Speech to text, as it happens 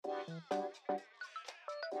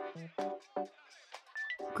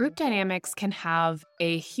Group dynamics can have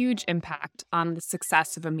a huge impact on the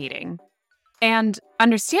success of a meeting. And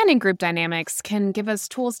understanding group dynamics can give us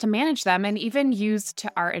tools to manage them and even use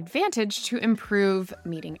to our advantage to improve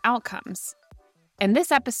meeting outcomes. In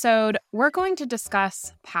this episode, we're going to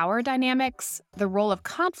discuss power dynamics, the role of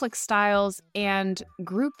conflict styles, and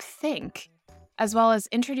groupthink, as well as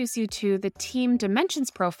introduce you to the Team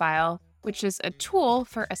Dimensions Profile, which is a tool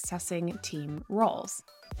for assessing team roles.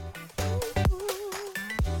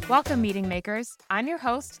 Welcome, meeting makers. I'm your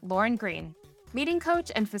host, Lauren Green, meeting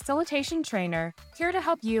coach and facilitation trainer, here to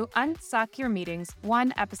help you unsuck your meetings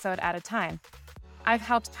one episode at a time. I've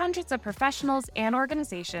helped hundreds of professionals and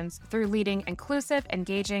organizations through leading inclusive,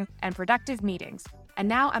 engaging, and productive meetings, and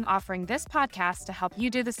now I'm offering this podcast to help you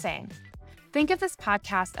do the same. Think of this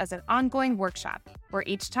podcast as an ongoing workshop, where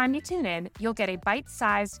each time you tune in, you'll get a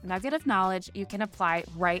bite-sized nugget of knowledge you can apply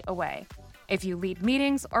right away. If you lead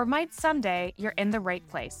meetings or might someday, you're in the right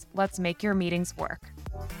place. Let's make your meetings work.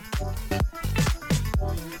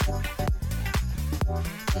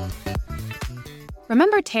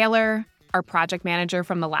 Remember Taylor, our project manager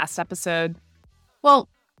from the last episode? Well,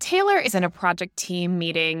 Taylor is in a project team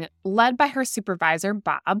meeting led by her supervisor,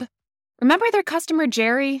 Bob. Remember their customer,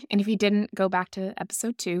 Jerry? And if you didn't, go back to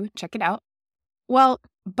episode 2, check it out. Well,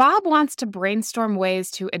 Bob wants to brainstorm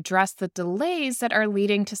ways to address the delays that are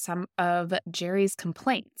leading to some of Jerry's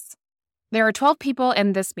complaints. There are 12 people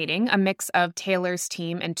in this meeting, a mix of Taylor's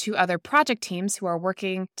team and 2 other project teams who are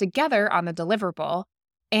working together on the deliverable.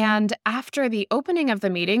 And after the opening of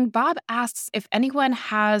the meeting, Bob asks if anyone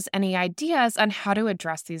has any ideas on how to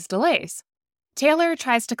address these delays. Taylor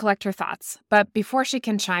tries to collect her thoughts, but before she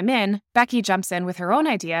can chime in, Becky jumps in with her own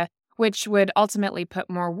idea, which would ultimately put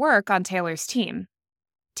more work on Taylor's team.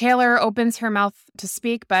 Taylor opens her mouth to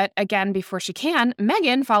speak, but again, before she can,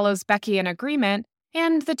 Megan follows Becky in agreement,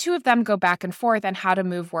 and the 2 of them go back and forth on how to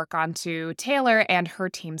move work onto Taylor and her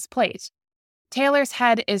team's plate. Taylor's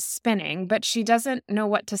head is spinning, but she doesn't know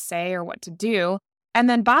what to say or what to do, and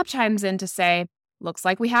then Bob chimes in to say, "Looks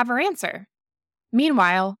like we have our answer."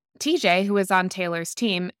 Meanwhile, TJ, who is on Taylor's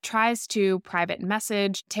team, tries to private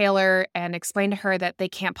message Taylor and explain to her that they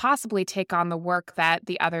can't possibly take on the work that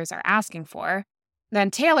the others are asking for. Then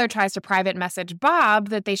Taylor tries to private message Bob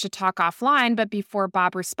that they should talk offline, but before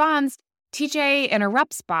Bob responds, TJ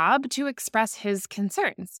interrupts Bob to express his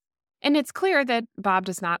concerns. And it's clear that Bob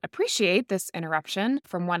does not appreciate this interruption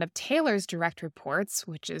from one of Taylor's direct reports,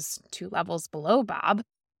 which is 2 levels below Bob.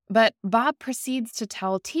 But Bob proceeds to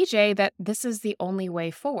tell TJ that this is the only way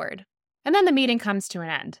forward. And then the meeting comes to an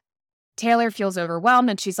end. Taylor feels overwhelmed,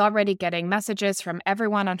 and she's already getting messages from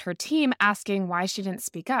everyone on her team asking why she didn't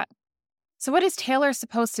speak up. So what is Taylor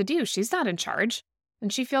supposed to do? She's not in charge,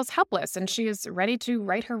 and she feels helpless, and she is ready to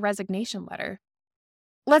write her resignation letter.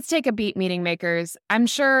 Let's take a beat, meeting makers. I'm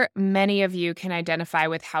sure many of you can identify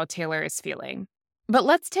with how Taylor is feeling. But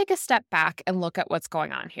let's take a step back and look at what's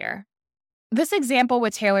going on here. This example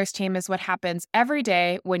with Taylor's team is what happens every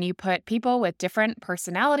day when you put people with different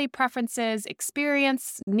personality preferences,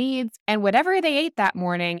 experience, needs, and whatever they ate that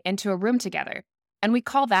morning into a room together. And we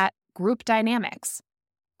call that group dynamics.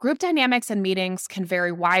 Group dynamics in meetings can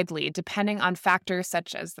vary widely depending on factors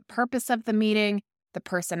such as the purpose of the meeting, the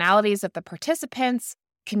personalities of the participants,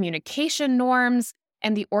 communication norms,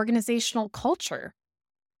 and the organizational culture.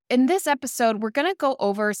 In this episode, we're going to go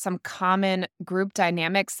over some common group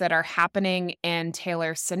dynamics that are happening in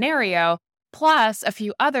Taylor's scenario, plus a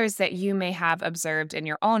few others that you may have observed in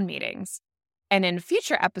your own meetings. And in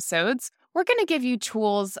future episodes, we're going to give you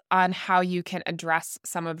tools on how you can address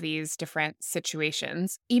some of these different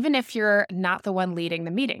situations, even if you're not the one leading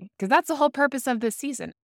the meeting, because that's the whole purpose of this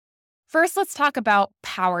season. First, let's talk about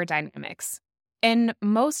power dynamics. In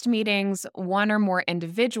most meetings, one or more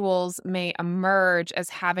individuals may emerge as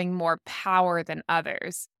having more power than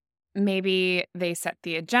others. Maybe they set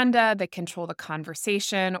the agenda, they control the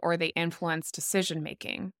conversation, or they influence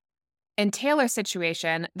decision-making. In Taylor's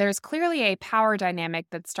situation, there's clearly a power dynamic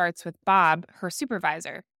that starts with Bob, her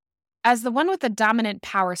supervisor. As the one with the dominant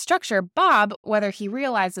power structure, Bob, whether he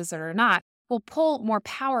realizes it or not, will pull more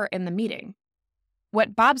power in the meeting.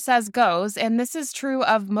 What Bob says goes, and this is true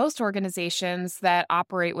of most organizations that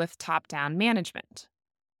operate with top-down management.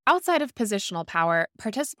 Outside of positional power,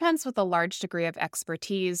 participants with a large degree of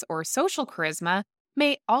expertise or social charisma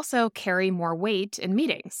may also carry more weight in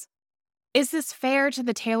meetings. Is this fair to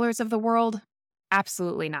the Taylors of the world?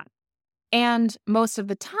 Absolutely not. And most of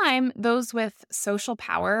the time, those with social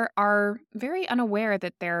power are very unaware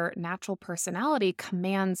that their natural personality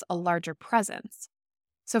commands a larger presence.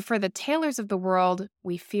 So for the Taylors of the world,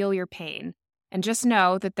 we feel your pain. And just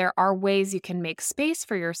know that there are ways you can make space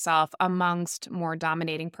for yourself amongst more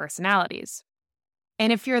dominating personalities.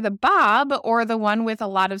 And if you're the Bob or the one with a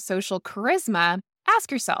lot of social charisma, ask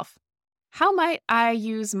yourself, how might I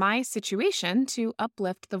use my situation to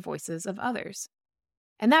uplift the voices of others?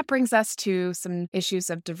 And that brings us to some issues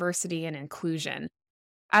of diversity and inclusion.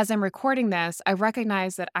 As I'm recording this, I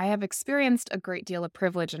recognize that I have experienced a great deal of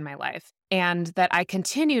privilege in my life, and that I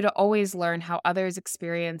continue to always learn how others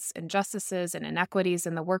experience injustices and inequities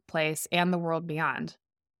in the workplace and the world beyond.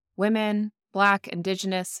 Women, Black,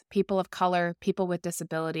 Indigenous, people of color, people with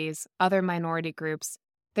disabilities, other minority groups.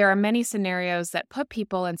 There are many scenarios that put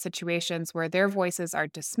people in situations where their voices are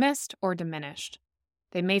dismissed or diminished.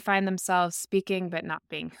 They may find themselves speaking but not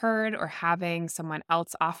being heard, or having someone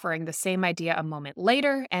else offering the same idea a moment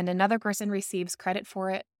later and another person receives credit for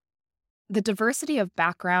it. The diversity of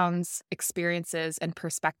backgrounds, experiences, and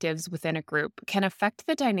perspectives within a group can affect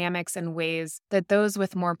the dynamics in ways that those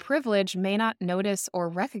with more privilege may not notice or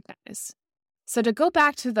recognize. So to go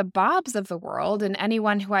back to the Bobs of the world and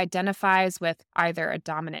anyone who identifies with either a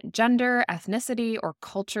dominant gender, ethnicity, or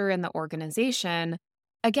culture in the organization,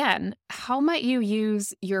 again, how might you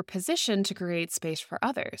use your position to create space for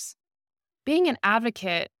others? Being an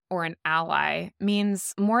advocate or an ally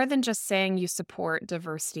means more than just saying you support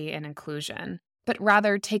diversity and inclusion, but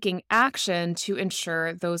rather taking action to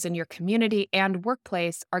ensure those in your community and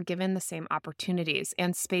workplace are given the same opportunities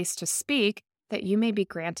and space to speak that you may be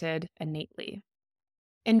granted innately.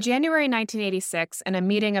 In January 1986, in a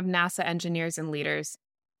meeting of NASA engineers and leaders,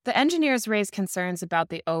 the engineers raised concerns about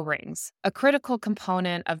the O-rings, a critical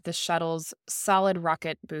component of the shuttle's solid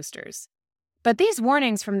rocket boosters. But these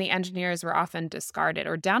warnings from the engineers were often discarded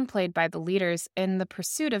or downplayed by the leaders in the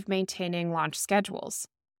pursuit of maintaining launch schedules.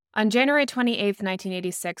 On January 28,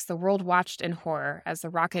 1986, the world watched in horror as the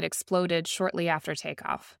rocket exploded shortly after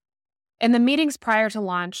takeoff. In the meetings prior to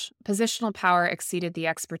launch, positional power exceeded the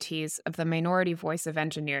expertise of the minority voice of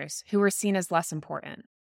engineers, who were seen as less important.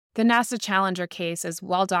 The NASA Challenger case is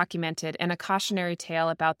well documented in a cautionary tale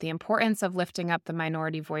about the importance of lifting up the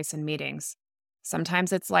minority voice in meetings.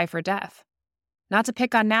 Sometimes it's life or death. Not to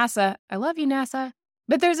pick on NASA, I love you, NASA,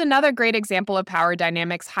 but there's another great example of power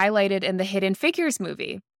dynamics highlighted in the Hidden Figures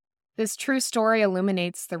movie. This true story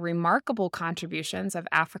illuminates the remarkable contributions of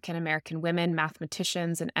African American women,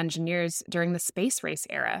 mathematicians, and engineers during the space race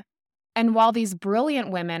era. And while these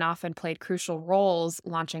brilliant women often played crucial roles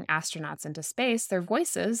launching astronauts into space, their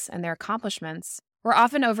voices and their accomplishments were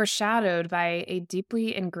often overshadowed by a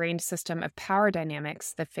deeply ingrained system of power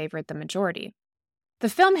dynamics that favored the majority. The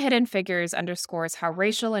film Hidden Figures underscores how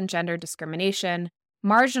racial and gender discrimination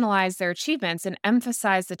marginalize their achievements and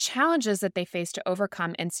emphasize the challenges that they face to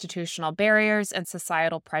overcome institutional barriers and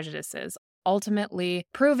societal prejudices, ultimately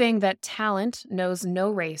proving that talent knows no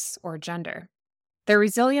race or gender. Their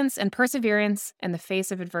resilience and perseverance in the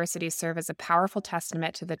face of adversity serve as a powerful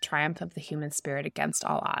testament to the triumph of the human spirit against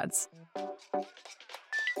all odds.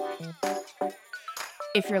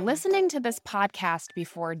 If you're listening to this podcast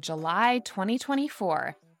before July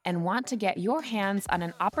 2024 and want to get your hands on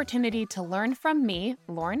an opportunity to learn from me,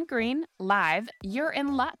 Lauren Green, live, you're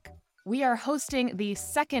in luck. We are hosting the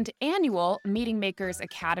second annual Meeting Makers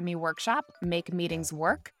Academy workshop, Make Meetings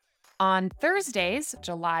Work, on Thursdays,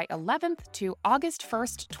 July 11th to August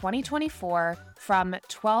 1st, 2024, from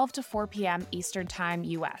 12 to 4 p.m. Eastern Time,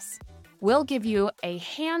 U.S. We'll give you a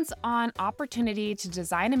hands-on opportunity to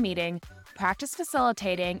design a meeting, practice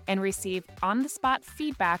facilitating, and receive on-the-spot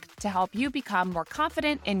feedback to help you become more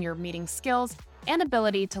confident in your meeting skills and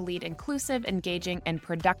ability to lead inclusive, engaging, and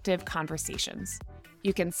productive conversations.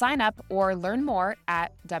 You can sign up or learn more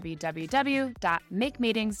at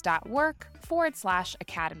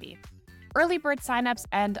www.makemeetings.work/academy. Early bird signups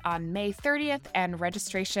end on May 30th and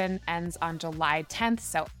registration ends on July 10th,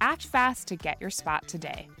 so act fast to get your spot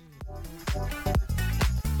today.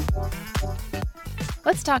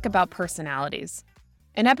 Let's talk about personalities.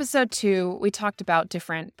 In episode 2, we talked about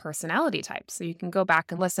different personality types, so you can go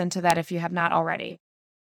back and listen to that if you have not already.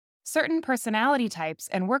 Certain personality types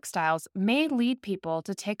and work styles may lead people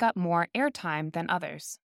to take up more airtime than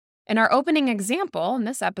others. In our opening example in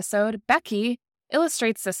this episode, Becky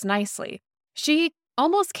illustrates this nicely. She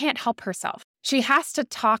almost can't help herself. She has to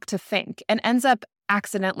talk to think and ends up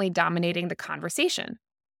accidentally dominating the conversation.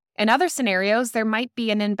 In other scenarios, there might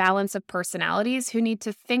be an imbalance of personalities who need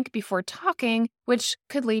to think before talking, which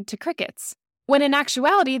could lead to crickets. When in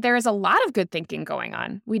actuality, there is a lot of good thinking going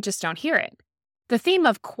on. We just don't hear it. The theme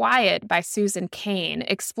of Quiet by Susan Cain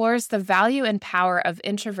explores the value and power of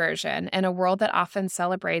introversion in a world that often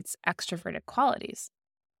celebrates extroverted qualities.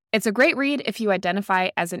 It's a great read if you identify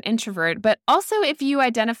as an introvert, but also if you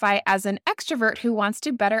identify as an extrovert who wants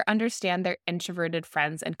to better understand their introverted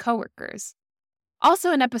friends and coworkers.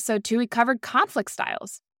 Also in episode 2, we covered conflict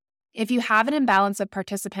styles. If you have an imbalance of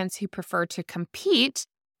participants who prefer to compete,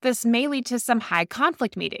 this may lead to some high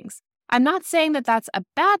conflict meetings. I'm not saying that that's a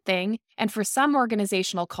bad thing, and for some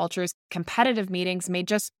organizational cultures, competitive meetings may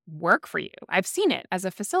just work for you. I've seen it as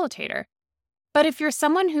a facilitator. But if you're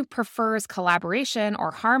someone who prefers collaboration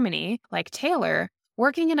or harmony, like Taylor,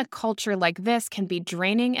 working in a culture like this can be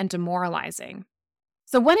draining and demoralizing.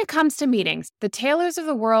 So when it comes to meetings, the Taylors of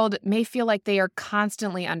the world may feel like they are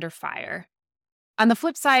constantly under fire. On the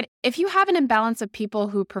flip side, if you have an imbalance of people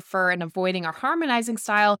who prefer an avoiding or harmonizing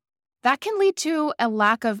style, that can lead to a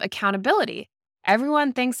lack of accountability.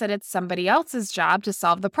 Everyone thinks that it's somebody else's job to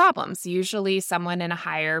solve the problems, usually someone in a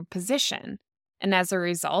higher position. And as a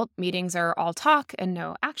result, meetings are all talk and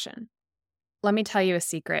no action. Let me tell you a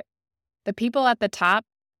secret. The people at the top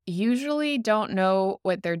usually don't know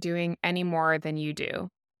what they're doing any more than you do,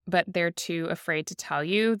 but they're too afraid to tell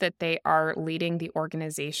you that they are leading the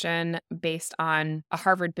organization based on a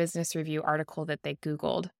Harvard Business Review article that they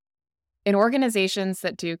Googled. In organizations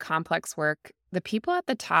that do complex work, the people at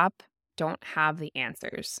the top don't have the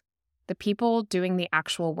answers. The people doing the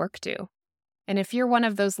actual work do. And if you're one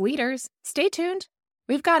of those leaders, stay tuned.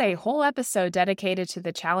 We've got a whole episode dedicated to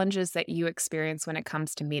the challenges that you experience when it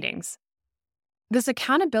comes to meetings. This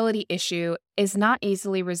accountability issue is not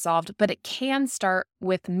easily resolved, but it can start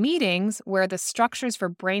with meetings where the structures for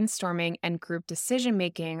brainstorming and group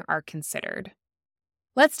decision-making are considered.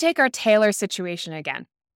 Let's take our Taylor situation again.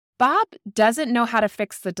 Bob doesn't know how to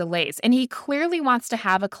fix the delays, and he clearly wants to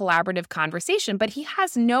have a collaborative conversation, but he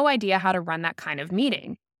has no idea how to run that kind of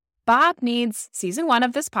meeting. Bob needs season 1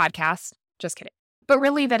 of this podcast. Just kidding. But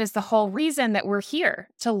really, that is the whole reason that we're here,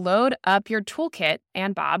 to load up your toolkit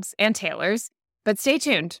and Bob's and Taylor's. But stay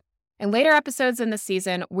tuned. In later episodes in this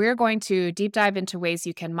season, we're going to deep dive into ways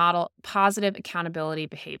you can model positive accountability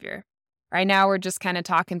behavior. Right now, we're just kind of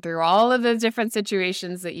talking through all of the different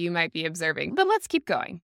situations that you might be observing. But let's keep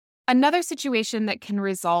going. Another situation that can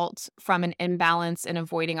result from an imbalance in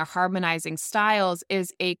avoiding or harmonizing styles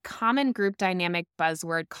is a common group dynamic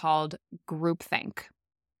buzzword called groupthink.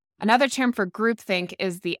 Another term for groupthink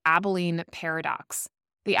is the Abilene paradox.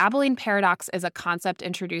 The Abilene paradox is a concept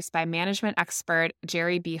introduced by management expert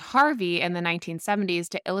Jerry B. Harvey in the 1970s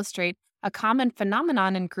to illustrate a common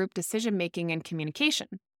phenomenon in group decision-making and communication.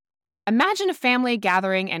 Imagine a family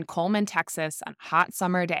gathering in Coleman, Texas on a hot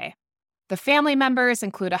summer day. The family members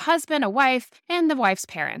include a husband, a wife, and the wife's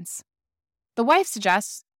parents. The wife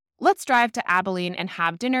suggests, let's drive to Abilene and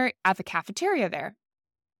have dinner at the cafeteria there.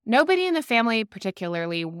 Nobody in the family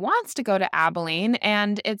particularly wants to go to Abilene,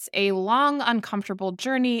 and it's a long, uncomfortable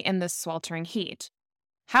journey in the sweltering heat.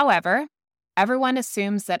 However, everyone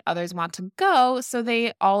assumes that others want to go, so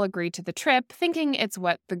they all agree to the trip, thinking it's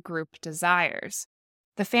what the group desires.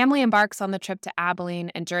 The family embarks on the trip to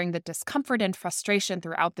Abilene, enduring the discomfort and frustration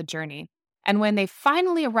throughout the journey. And when they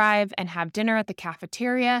finally arrive and have dinner at the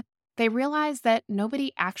cafeteria, they realize that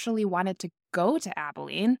nobody actually wanted to go to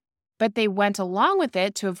Abilene, but they went along with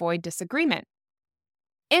it to avoid disagreement.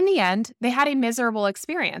 In the end, they had a miserable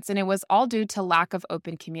experience, and it was all due to lack of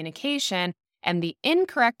open communication and the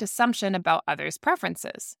incorrect assumption about others'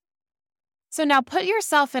 preferences. So now put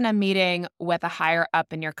yourself in a meeting with a higher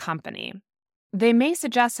up in your company. They may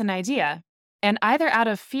suggest an idea, and either out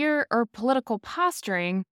of fear or political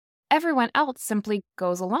posturing, everyone else simply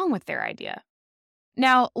goes along with their idea.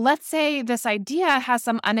 Now, let's say this idea has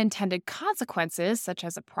some unintended consequences, such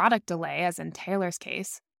as a product delay, as in Taylor's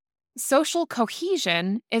case. Social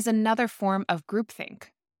cohesion is another form of groupthink,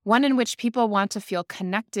 one in which people want to feel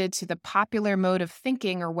connected to the popular mode of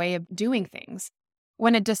thinking or way of doing things.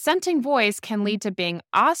 When a dissenting voice can lead to being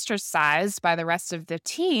ostracized by the rest of the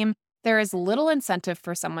team, there is little incentive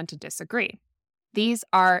for someone to disagree. These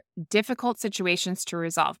are difficult situations to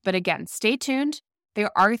resolve, but again, stay tuned.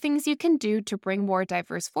 There are things you can do to bring more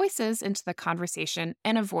diverse voices into the conversation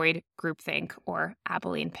and avoid groupthink or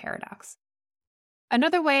Abilene paradox.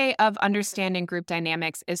 Another way of understanding group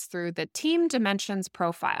dynamics is through the Team Dimensions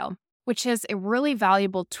profile, which is a really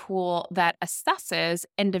valuable tool that assesses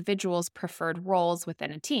individuals' preferred roles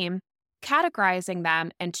within a team, categorizing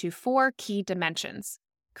them into 4 key dimensions: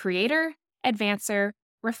 creator, advancer,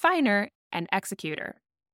 refiner, and executor.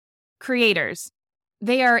 Creators.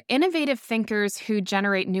 They are innovative thinkers who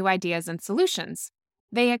generate new ideas and solutions.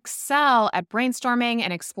 They excel at brainstorming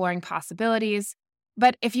and exploring possibilities.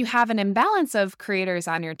 But if you have an imbalance of creators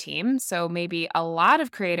on your team, so maybe a lot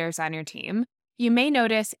of creators on your team, you may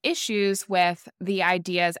notice issues with the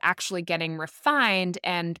ideas actually getting refined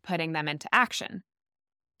and putting them into action.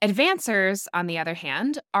 Advancers, on the other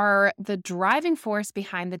hand, are the driving force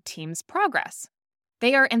behind the team's progress.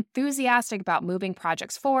 They are enthusiastic about moving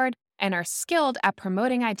projects forward and are skilled at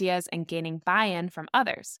promoting ideas and gaining buy-in from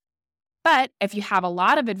others. But if you have a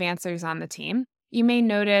lot of advancers on the team, you may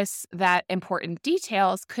notice that important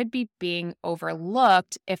details could be being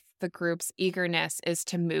overlooked if the group's eagerness is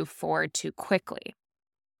to move forward too quickly.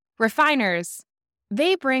 Refiners,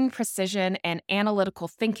 they bring precision and analytical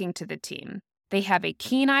thinking to the team. They have a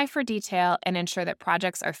keen eye for detail and ensure that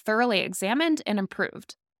projects are thoroughly examined and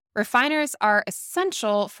improved. Refiners are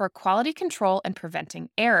essential for quality control and preventing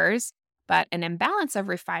errors, but an imbalance of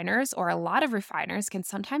refiners or a lot of refiners can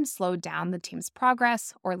sometimes slow down the team's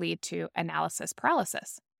progress or lead to analysis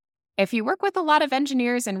paralysis. If you work with a lot of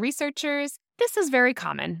engineers and researchers, this is very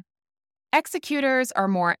common. Executors are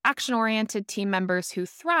more action-oriented team members who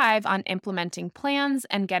thrive on implementing plans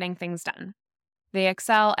and getting things done. They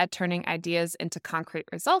excel at turning ideas into concrete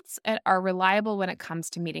results and are reliable when it comes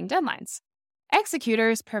to meeting deadlines.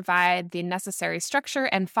 Executors provide the necessary structure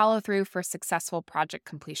and follow-through for successful project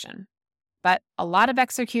completion. But a lot of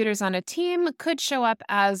executors on a team could show up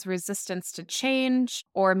as resistance to change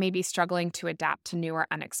or maybe struggling to adapt to new or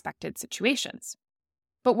unexpected situations.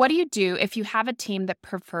 But what do you do if you have a team that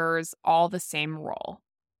prefers all the same role?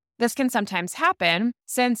 This can sometimes happen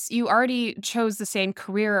since you already chose the same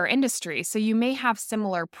career or industry, so you may have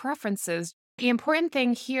similar preferences. The important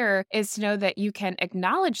thing here is to know that you can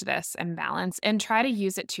acknowledge this imbalance and try to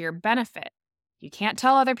use it to your benefit. You can't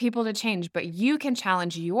tell other people to change, but you can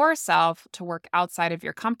challenge yourself to work outside of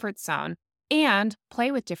your comfort zone and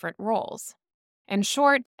play with different roles. In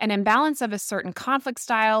short, an imbalance of a certain conflict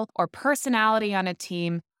style or personality on a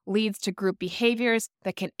team leads to group behaviors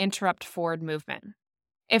that can interrupt forward movement.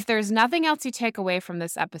 If there's nothing else you take away from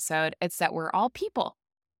this episode, it's that we're all people.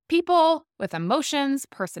 People with emotions,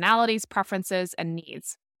 personalities, preferences, and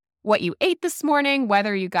needs. What you ate this morning,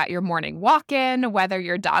 whether you got your morning walk in, whether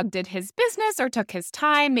your dog did his business or took his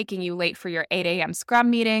time, making you late for your 8 a.m.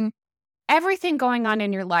 scrum meeting, everything going on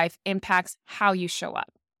in your life impacts how you show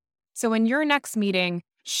up. So in your next meeting,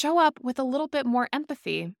 show up with a little bit more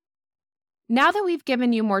empathy. Now that we've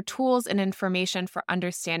given you more tools and information for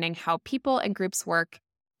understanding how people and groups work,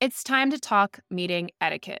 it's time to talk meeting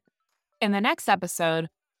etiquette. In the next episode,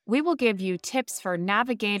 we will give you tips for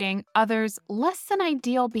navigating others' less than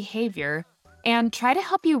ideal behavior and try to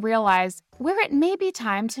help you realize where it may be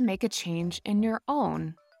time to make a change in your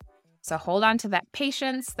own. So hold on to that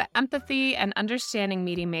patience, the empathy, and understanding,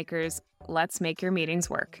 meeting makers. Let's make your meetings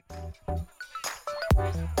work.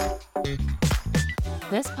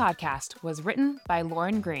 This podcast was written by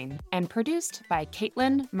Lauren Green and produced by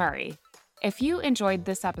Caitlin Murray. If you enjoyed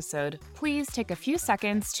this episode, please take a few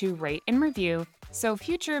seconds to rate and review so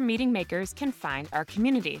future meeting makers can find our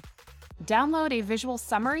community. Download a visual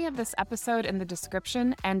summary of this episode in the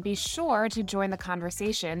description and be sure to join the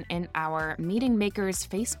conversation in our Meeting Makers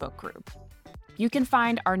Facebook group. You can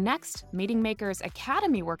find our next Meeting Makers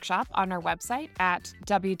Academy workshop on our website at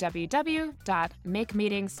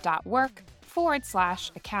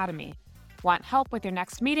www.makemeetings.work/academy. Want help with your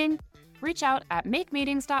next meeting? Reach out at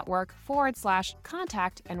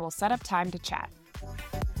makemeetings.work/contact and we'll set up time to chat.